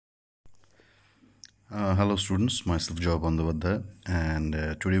Hello students, myself Bandopadhyay, and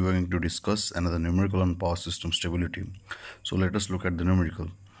today we are going to discuss another numerical on power system stability. So let us look at the numerical.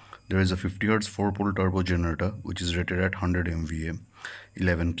 There is a 50 Hz 4-pole turbo generator which is rated at 100 MVA,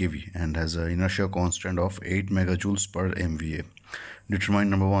 11 kV, and has an inertia constant of 8 megajoules per MVA. Determine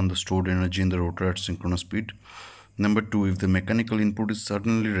number 1, the stored energy in the rotor at synchronous speed. Number 2, if the mechanical input is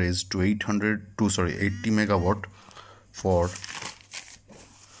suddenly raised to 80 megawatt for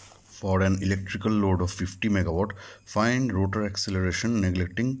an electrical load of 50 megawatt, find rotor acceleration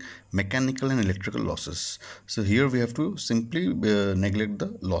neglecting mechanical and electrical losses. So here we have to simply neglect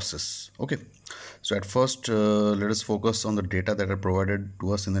the losses. Okay, so at first let us focus on the data that are provided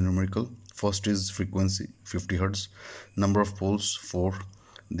to us in the numerical. First is frequency 50 Hz, number of poles 4,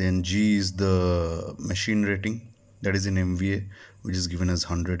 then G is the machine rating, that is in MVA, which is given as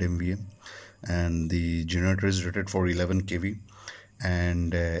 100 MVA, and the generator is rated for 11 kV,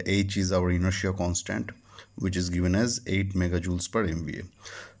 and H is our inertia constant, which is given as 8 megajoules per MVA.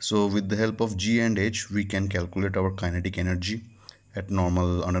 So with the help of G and H, we can calculate our kinetic energy at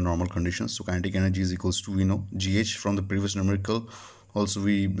under normal conditions. So kinetic energy is equals to, we know, GH from the previous numerical. Also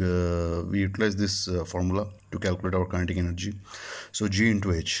we utilize this formula to calculate our kinetic energy. So G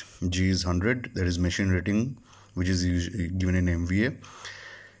into H, G is 100, that is machine rating, which is given in MVA,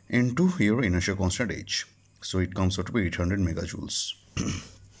 into here inertia constant H. So it comes out to be 800 megajoules.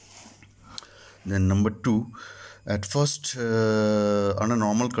 Then number 2, at first under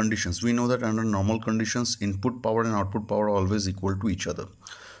normal conditions, we know that under normal conditions input power and output power are always equal to each other.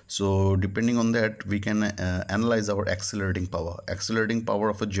 So depending on that, we can analyze our accelerating power. Accelerating power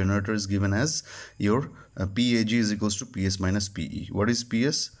of a generator is given as your PAG is equals to PS minus PE. What is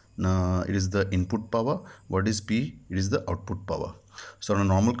PS? It is the input power. What is P? It is the output power. So under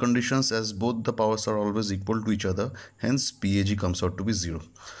normal conditions, as both the powers are always equal to each other, hence PAG comes out to be 0.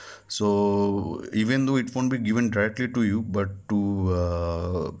 So even though it won't be given directly to you, but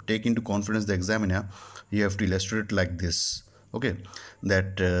to take into confidence the examiner, you have to illustrate it like this. Okay,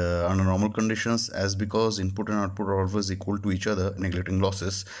 that under normal conditions, as because input and output are always equal to each other, neglecting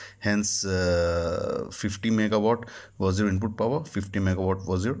losses, hence 50 megawatt was your input power, 50 megawatt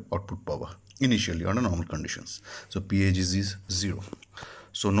was your output power initially under normal conditions. So PAG is 0.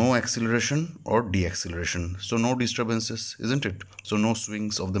 So no acceleration or deceleration, so no disturbances, isn't it? So no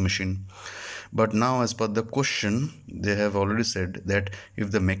swings of the machine. But now as per the question, they have already said that if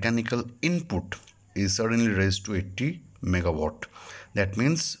the mechanical input is suddenly raised to 80 megawatt, that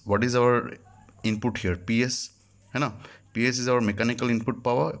means what is our input here? PS, PS is our mechanical input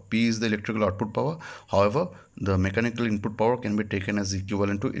power, P is the electrical output power. However, the mechanical input power can be taken as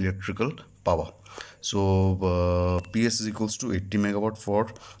equivalent to electrical power. So PS is equals to 80 megawatt for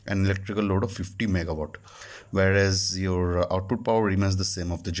an electrical load of 50 megawatt, whereas your output power remains the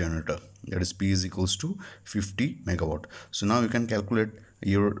same of the generator, that is P is equals to 50 megawatt. So now you can calculate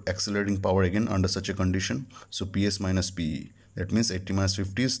your accelerating power again under such a condition. So PS minus PE, that means 80 minus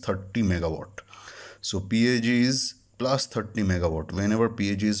 50 is 30 megawatt. So PAG is plus 30 megawatt. Whenever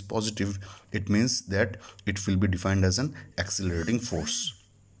PAG is positive, it means that it will be defined as an accelerating force.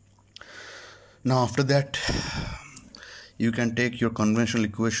 Now after that, you can take your conventional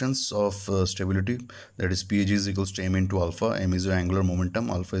equations of stability, that is PAG is equals to m into alpha. M is your angular momentum,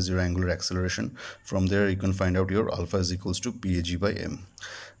 alpha is your angular acceleration. From there you can find out your alpha is equals to PAG by m.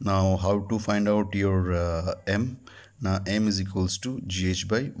 Now how to find out your m? Now m is equals to GH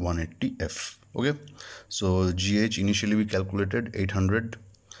by 180F. Okay, so GH initially we calculated 800.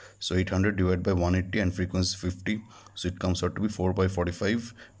 So 800 divided by 180 and frequency 50. So it comes out to be 4 by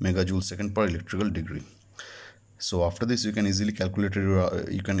 45 megajoule second per electrical degree. So after this you can easily calculate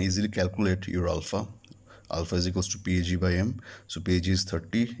your alpha. Alpha is equals to PAG by m. So PAG is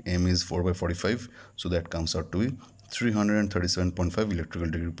 30, m is 4 by 45. So that comes out to be 337.5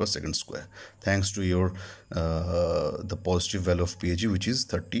 electrical degree per second square, thanks to your the positive value of PAG, which is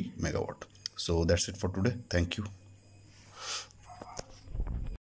 30 megawatt. So that's it for today. Thank you.